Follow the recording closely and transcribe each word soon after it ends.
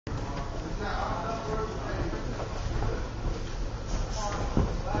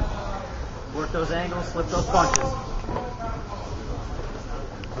Work those angles, slip those punches.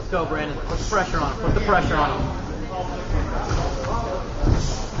 Let's go, Brandon. Put the pressure on him. Put the pressure on him.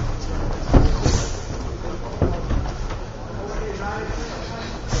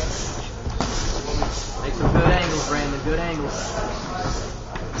 Make some good angles, Brandon. Good angles.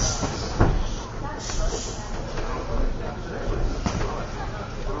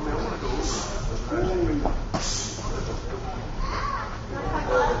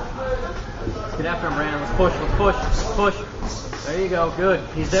 Get after him, Brandon. Let's push. Let's push. Let's push. There you go. Good.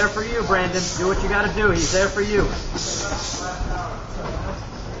 He's there for you, Brandon. Do what you got to do. He's there for you.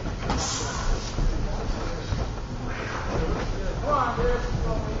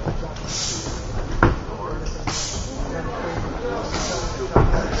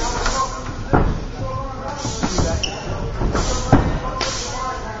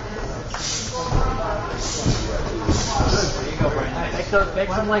 Make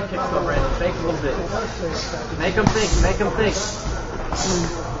some leg kicks though, Brandon. Fake a little bit. Make them think. Make them think.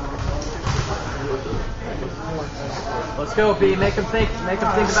 Let's go, B. Make them think. Make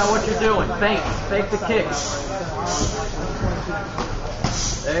them think about what you're doing. Feint. Fake the kick.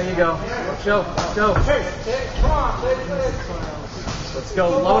 There you go. Let's go. Let's go. Let's go.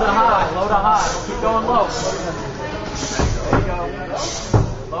 Low to high. Low to high. Keep going low. There you go.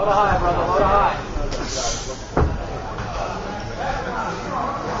 Low to high, brother. Low to high.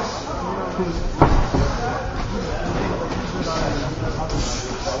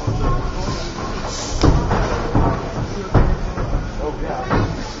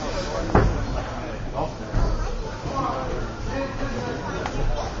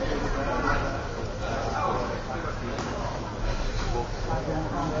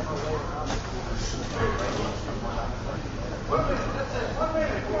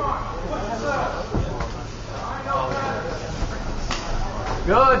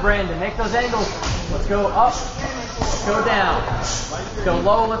 Good, Brandon. Make those angles. Let's go up. Let's go down. Let's go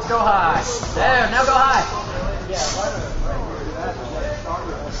low. Let's go high. There. Now go high.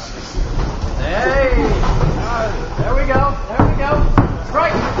 Hey. There we go. There we go.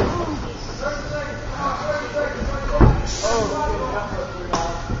 Strike.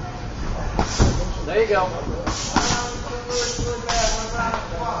 There you go.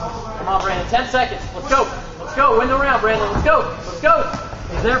 Come on, Brandon. 10 seconds. Let's go. Let's go. Win the round, Brandon. Let's go. Let's go.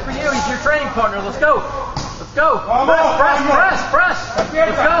 He's there for you. He's your training partner. Let's go. Let's go. Press. Let's go.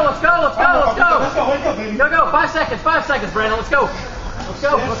 Let's go. Let's go. Let's go. Go, go. 5 seconds. 5 seconds, Brandon. Let's go. Let's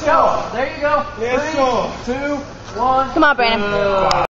go. Let's go. There you go. 3, 2, 1. Come on, Brandon.